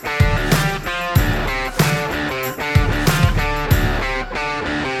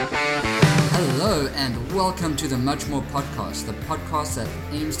welcome to the Much More podcast, the podcast that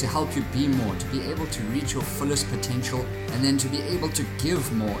aims to help you be more, to be able to reach your fullest potential, and then to be able to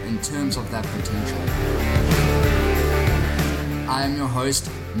give more in terms of that potential. I am your host,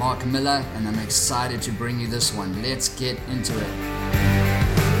 Mark Miller, and I'm excited to bring you this one. Let's get into it.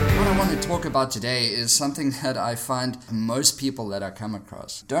 What I want to talk about today is something that I find most people that I come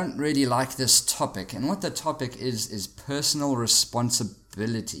across don't really like this topic. And what the topic is personal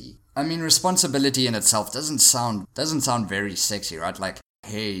responsibility. I mean, responsibility in itself doesn't sound very sexy, right? Like,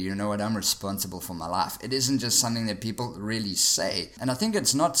 hey, you know what, I'm responsible for my life. It isn't just something that people really say. And I think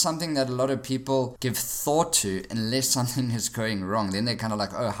it's not something that a lot of people give thought to unless something is going wrong. Then they're kind of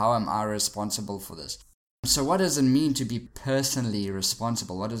like, oh, how am I responsible for this? So what does it mean to be personally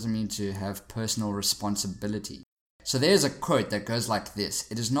responsible? What does it mean to have personal responsibility? So there's a quote that goes like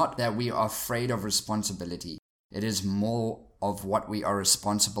this. It is not that we are afraid of responsibility. It is more of what we are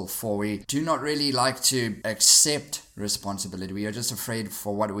responsible for. We do not really like to accept responsibility. We are just afraid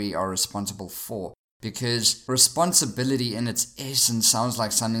for what we are responsible for. Because responsibility in its essence sounds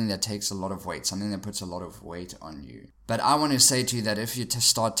like something that takes a lot of weight, something that puts a lot of weight on you. But I want to say to you that if you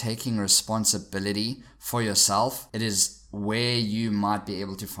start taking responsibility for yourself, it is where you might be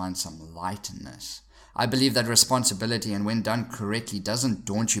able to find some light in this. I believe that responsibility, and when done correctly, doesn't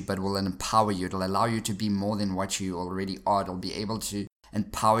daunt you but will empower you. It'll allow you to be more than what you already are. It'll be able to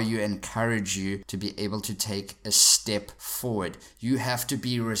empower you, encourage you to be able to take a step forward. You have to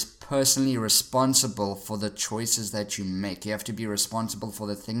be personally responsible for the choices that you make. You have to be responsible for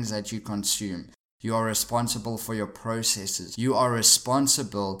the things that you consume. You are responsible for your processes. You are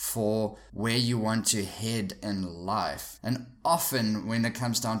responsible for where you want to head in life. And often when it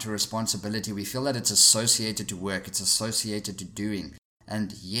comes down to responsibility, we feel that it's associated to work. It's associated to doing.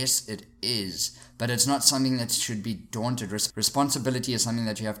 And yes, it is, but it's not something that should be daunted. Responsibility is something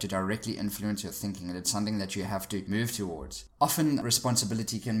that you have to directly influence your thinking, and it's something that you have to move towards. Often,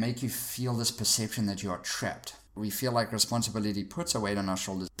 responsibility can make you feel this perception that you are trapped. We feel like responsibility puts a weight on our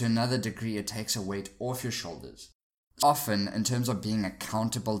shoulders. To another degree, it takes a weight off your shoulders. Often, in terms of being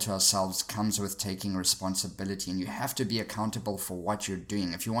accountable to ourselves, comes with taking responsibility, and you have to be accountable for what you're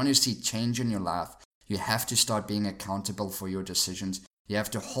doing. If you want to see change in your life, you have to start being accountable for your decisions. You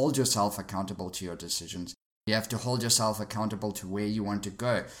have to hold yourself accountable to your decisions. You have to hold yourself accountable to where you want to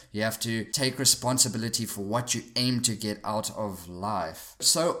go. You have to take responsibility for what you aim to get out of life.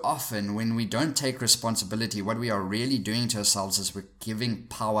 So often when we don't take responsibility, what we are really doing to ourselves is we're giving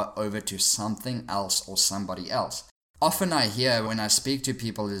power over to something else or somebody else. Often I hear when I speak to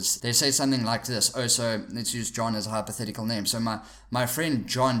people is they say something like this. Oh, so let's use John as a hypothetical name. So my friend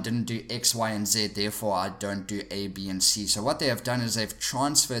John didn't do X, Y, and Z, therefore I don't do A, B, and C. So what they have done is they've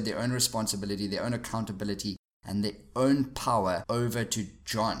transferred their own responsibility, their own accountability, and their own power over to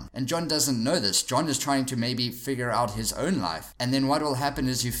John. And John doesn't know this. John is trying to maybe figure out his own life. And then what will happen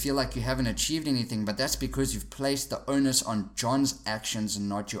is you feel like you haven't achieved anything, but that's because you've placed the onus on John's actions and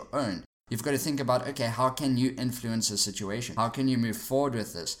not your own. You've got to think about, okay, how can you influence the situation? How can you move forward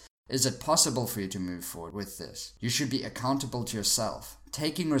with this? Is it possible for you to move forward with this? You should be accountable to yourself.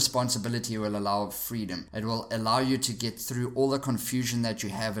 Taking responsibility will allow freedom. It will allow you to get through all the confusion that you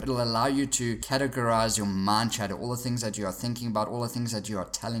have. It will allow you to categorize your mind chatter, all the things that you are thinking about, all the things that you are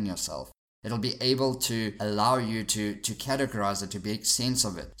telling yourself. It'll be able to allow you to categorize it, to make sense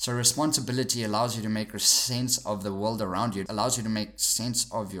of it. So responsibility allows you to make sense of the world around you. It allows you to make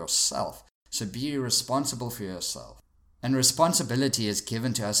sense of yourself. So be responsible for yourself. And responsibility is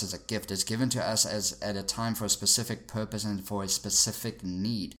given to us as a gift. It's given to us as at a time for a specific purpose and for a specific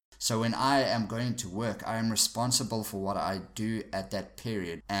need. So when I am going to work, I am responsible for what I do at that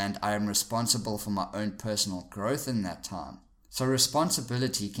period. And I am responsible for my own personal growth in that time. So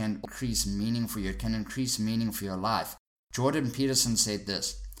responsibility can increase meaning for you. It can increase meaning for your life. Jordan Peterson said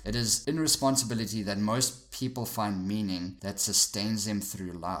this. It is in responsibility that most people find meaning that sustains them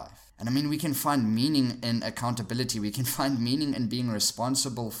through life. And I mean, we can find meaning in accountability. We can find meaning in being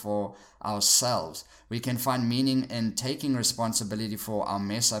responsible for ourselves. We can find meaning in taking responsibility for our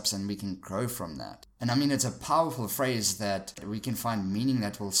mess ups, and we can grow from that. And I mean, it's a powerful phrase that we can find meaning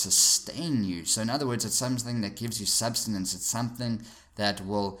that will sustain you. So in other words, it's something that gives you substance. It's something that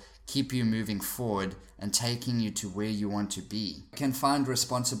will keep you moving forward and taking you to where you want to be. We can find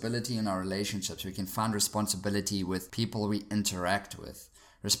responsibility in our relationships. We can find responsibility with people we interact with.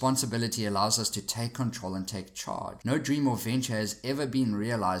 Responsibility allows us to take control and take charge. No dream or venture has ever been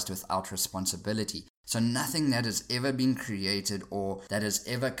realized without responsibility. So nothing that has ever been created or that has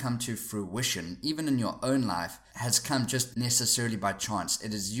ever come to fruition, even in your own life, has come just necessarily by chance.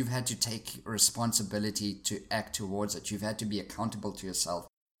 It is you've had to take responsibility to act towards it. You've had to be accountable to yourself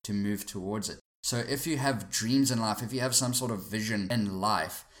to move towards it. So if you have dreams in life, if you have some sort of vision in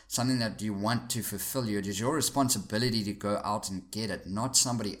life, something that you want to fulfill, it is your responsibility to go out and get it, not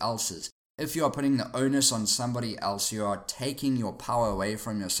somebody else's. If you are putting the onus on somebody else, you are taking your power away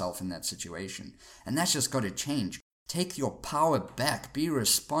from yourself in that situation. And that's just got to change. Take your power back. Be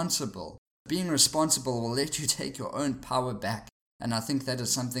responsible. Being responsible will let you take your own power back. And I think that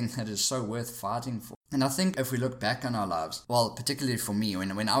is something that is so worth fighting for. And I think if we look back on our lives, well, particularly for me,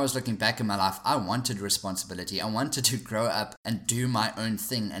 when I was looking back in my life, I wanted responsibility. I wanted to grow up and do my own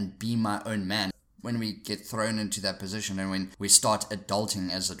thing and be my own man. When we get thrown into that position and when we start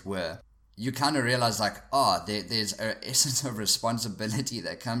adulting, as it were, you kind of realize there's an essence of responsibility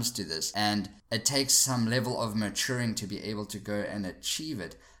that comes to this. And it takes some level of maturing to be able to go and achieve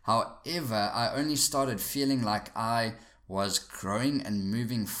it. However, I only started feeling like I was growing and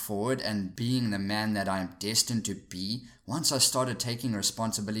moving forward and being the man that I'm destined to be once I started taking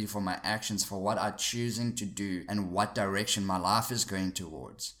responsibility for my actions, for what I'm choosing to do and what direction my life is going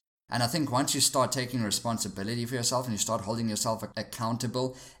towards. And I think once you start taking responsibility for yourself and you start holding yourself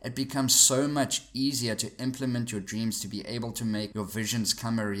accountable, it becomes so much easier to implement your dreams, to be able to make your visions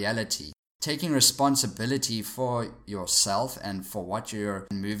come a reality. Taking responsibility for yourself and for what you're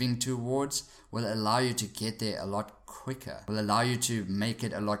moving towards will allow you to get there a lot quicker, will allow you to make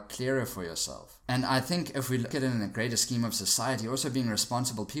it a lot clearer for yourself. And I think if we look at it in a greater scheme of society, also being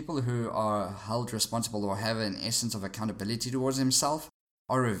responsible, people who are held responsible or have an essence of accountability towards themselves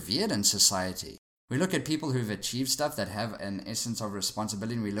are revered in society. We look at people who've achieved stuff that have an essence of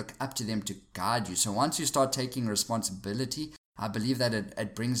responsibility and we look up to them to guide you. So once you start taking responsibility, I believe that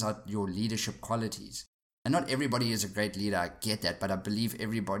it brings out your leadership qualities. And not everybody is a great leader, I get that, but I believe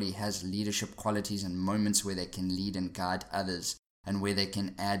everybody has leadership qualities and moments where they can lead and guide others and where they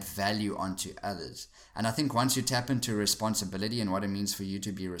can add value onto others. And I think once you tap into responsibility and what it means for you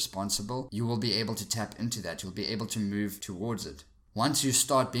to be responsible, you will be able to tap into that. You'll be able to move towards it. Once you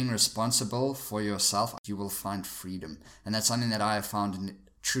start being responsible for yourself, you will find freedom. And that's something that I have found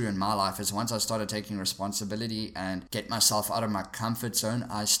true in my life, is once I started taking responsibility and get myself out of my comfort zone,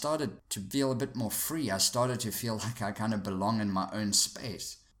 I started to feel a bit more free. I started to feel like I kind of belong in my own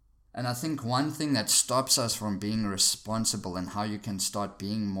space. And I think one thing that stops us from being responsible and how you can start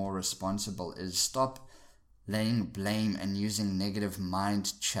being more responsible is stop laying blame and using negative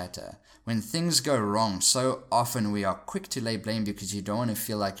mind chatter. When things go wrong, so often we are quick to lay blame because you don't want to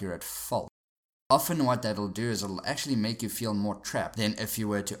feel like you're at fault. Often what that'll do is it'll actually make you feel more trapped than if you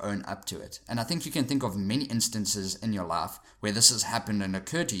were to own up to it. And I think you can think of many instances in your life where this has happened and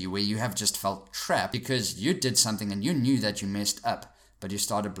occurred to you, where you have just felt trapped because you did something and you knew that you messed up, but you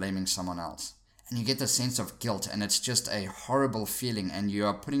started blaming someone else. And you get the sense of guilt, and it's just a horrible feeling, and you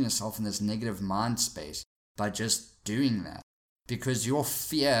are putting yourself in this negative mind space by just doing that. Because your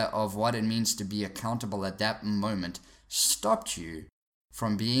fear of what it means to be accountable at that moment stopped you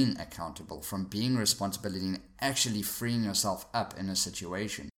from being accountable, from being responsible, and actually freeing yourself up in a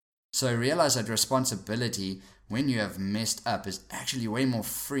situation. So realize that responsibility, when you have messed up, is actually way more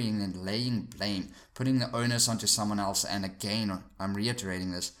freeing than laying blame, putting the onus onto someone else, and again, I'm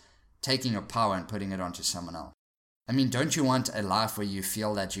reiterating this, taking your power and putting it onto someone else. I mean, don't you want a life where you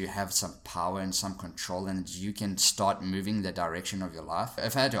feel that you have some power and some control and you can start moving the direction of your life?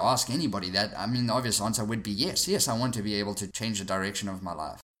 If I had to ask anybody that, I mean, the obvious answer would be yes. Yes, I want to be able to change the direction of my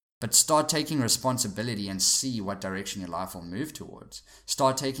life. But start taking responsibility and see what direction your life will move towards.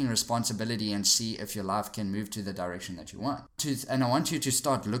 Start taking responsibility and see if your life can move to the direction that you want. And I want you to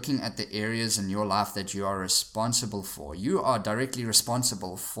start looking at the areas in your life that you are responsible for. You are directly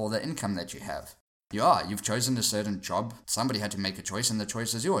responsible for the income that you have. You've chosen a certain job. Somebody had to make a choice, and the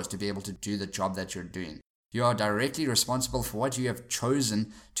choice is yours to be able to do the job that you're doing. You are directly responsible for what you have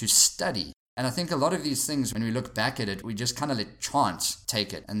chosen to study. And I think a lot of these things, when we look back at it, we just kind of let chance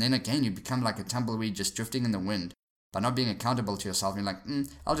take it. And then again, you become like a tumbleweed just drifting in the wind by not being accountable to yourself. You're like,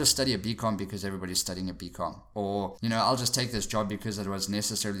 I'll just study a BCom because everybody's studying a BCom. Or, I'll just take this job because it was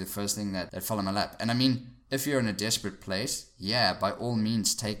necessarily the first thing that fell in my lap. And I mean, if you're in a desperate place, by all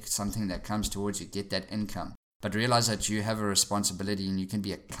means, take something that comes towards you, get that income. But realize that you have a responsibility and you can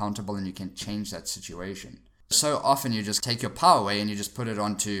be accountable and you can change that situation. So often you just take your power away and you just put it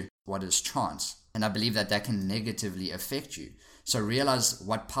onto what is chance. And I believe that can negatively affect you. So realize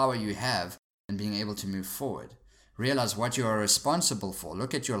what power you have in being able to move forward. Realize what you are responsible for.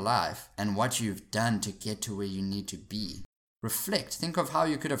 Look at your life and what you've done to get to where you need to be. Reflect. Think of how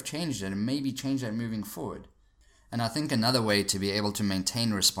you could have changed it and maybe change that moving forward. And I think another way to be able to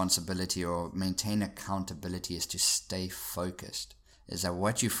maintain responsibility or maintain accountability is to stay focused. Is that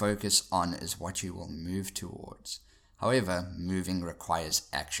what you focus on is what you will move towards. However, moving requires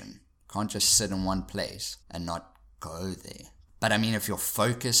action. Can't just sit in one place and not go there. But I mean, if your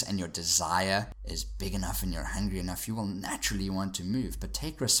focus and your desire is big enough and you're hungry enough, you will naturally want to move. But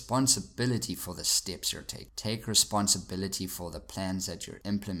take responsibility for the steps you're taking. Take responsibility for the plans that you're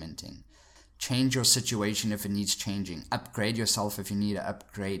implementing. Change your situation if it needs changing. Upgrade yourself if you need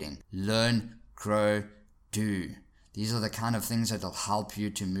upgrading. Learn, grow, do. These are the kind of things that will help you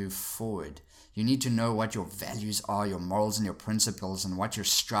to move forward. You need to know what your values are, your morals and your principles, and what you're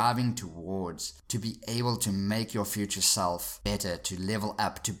striving towards to be able to make your future self better, to level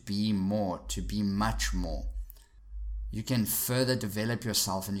up, to be more, to be much more. You can further develop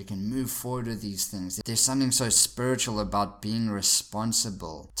yourself and you can move forward with these things. There's something so spiritual about being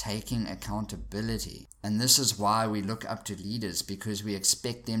responsible, taking accountability. And this is why we look up to leaders, because we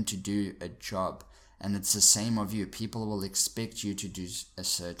expect them to do a job. And it's the same of you. People will expect you to do a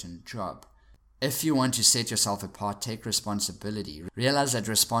certain job. If you want to set yourself apart, take responsibility. Realize that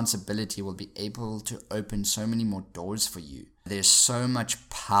responsibility will be able to open so many more doors for you. There's so much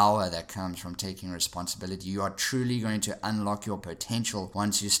power that comes from taking responsibility. You are truly going to unlock your potential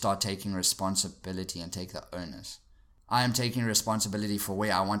once you start taking responsibility and take the onus. I am taking responsibility for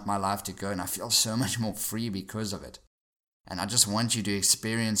where I want my life to go, and I feel so much more free because of it. And I just want you to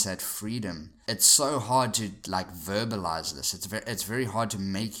experience that freedom. It's so hard to verbalize this. It's very hard to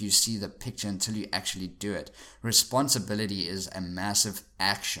make you see the picture until you actually do it. Responsibility is a massive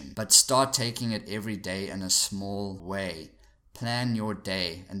action, but start taking it every day in a small way. Plan your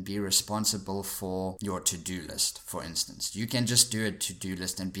day and be responsible for your to-do list, for instance. You can just do a to-do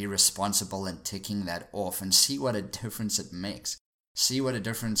list and be responsible in ticking that off and see what a difference it makes. See what a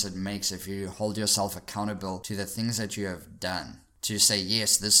difference it makes if you hold yourself accountable to the things that you have done. To say,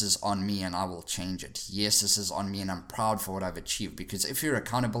 yes, this is on me and I will change it. Yes, this is on me and I'm proud for what I've achieved. Because if you're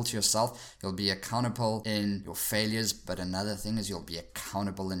accountable to yourself, you'll be accountable in your failures. But another thing is you'll be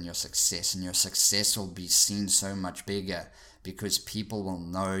accountable in your success. And your success will be seen so much bigger because people will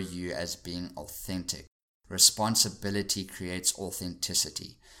know you as being authentic. Responsibility creates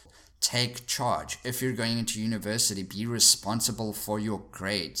authenticity. Take charge. If you're going into university, be responsible for your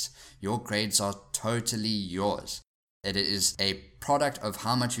grades. Your grades are totally yours. It is a product of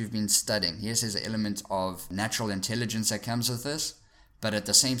how much you've been studying. Yes, there's an element of natural intelligence that comes with this, but at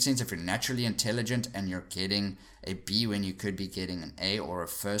the same sense, if you're naturally intelligent and you're getting a B when you could be getting an A or a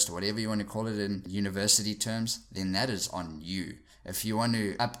first, or whatever you want to call it in university terms, then that is on you. If you want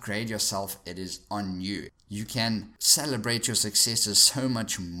to upgrade yourself, it is on you. You can celebrate your successes so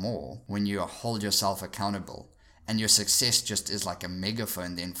much more when you hold yourself accountable. And your success just is like a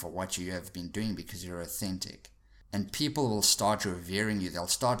megaphone then for what you have been doing because you're authentic. And people will start revering you. They'll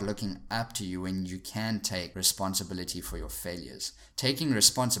start looking up to you when you can take responsibility for your failures. Taking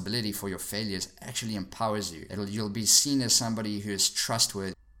responsibility for your failures actually empowers you. You'll be seen as somebody who is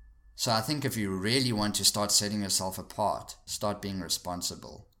trustworthy. So I think if you really want to start setting yourself apart, start being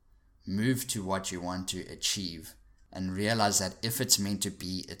responsible. Move to what you want to achieve and realize that if it's meant to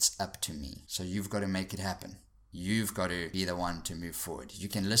be, it's up to me. So you've got to make it happen. You've got to be the one to move forward. You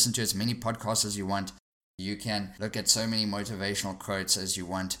can listen to as many podcasts as you want. You can look at so many motivational quotes as you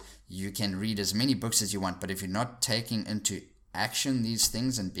want. You can read as many books as you want. But if you're not taking into action these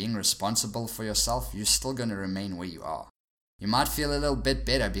things and being responsible for yourself, you're still going to remain where you are. You might feel a little bit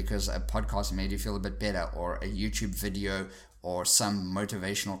better because a podcast made you feel a bit better, or a YouTube video or some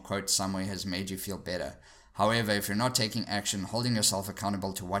motivational quote somewhere has made you feel better. However, if you're not taking action, holding yourself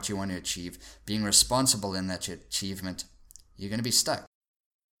accountable to what you want to achieve, being responsible in that achievement, you're going to be stuck.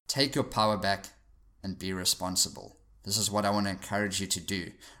 Take your power back and be responsible. This is what I want to encourage you to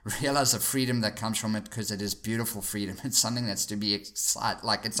do. Realize the freedom that comes from it, because it is beautiful freedom. It's something that's to be excited,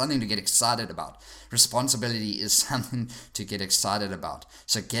 it's something to get excited about. Responsibility is something to get excited about.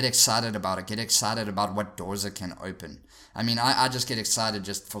 So get excited about it. Get excited about what doors it can open. I mean, I just get excited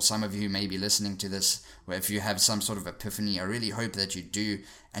just for some of you who may be listening to this, where if you have some sort of epiphany, I really hope that you do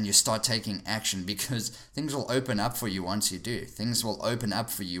and you start taking action, because things will open up for you once you do. Things will open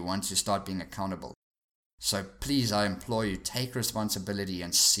up for you once you start being accountable. So please, I implore you, take responsibility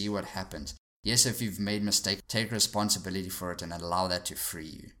and see what happens. Yes, if you've made mistakes, take responsibility for it and allow that to free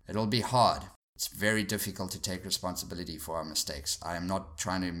you. It'll be hard. It's very difficult to take responsibility for our mistakes. I am not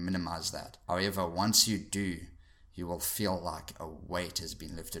trying to minimize that. However, once you do, you will feel like a weight has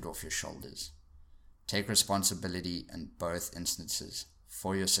been lifted off your shoulders. Take responsibility in both instances,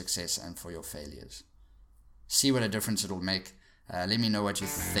 for your success and for your failures. See what a difference it'll make. Let me know what you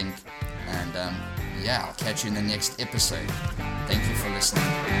think, and I'll catch you in the next episode. Thank you for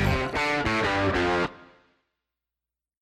listening.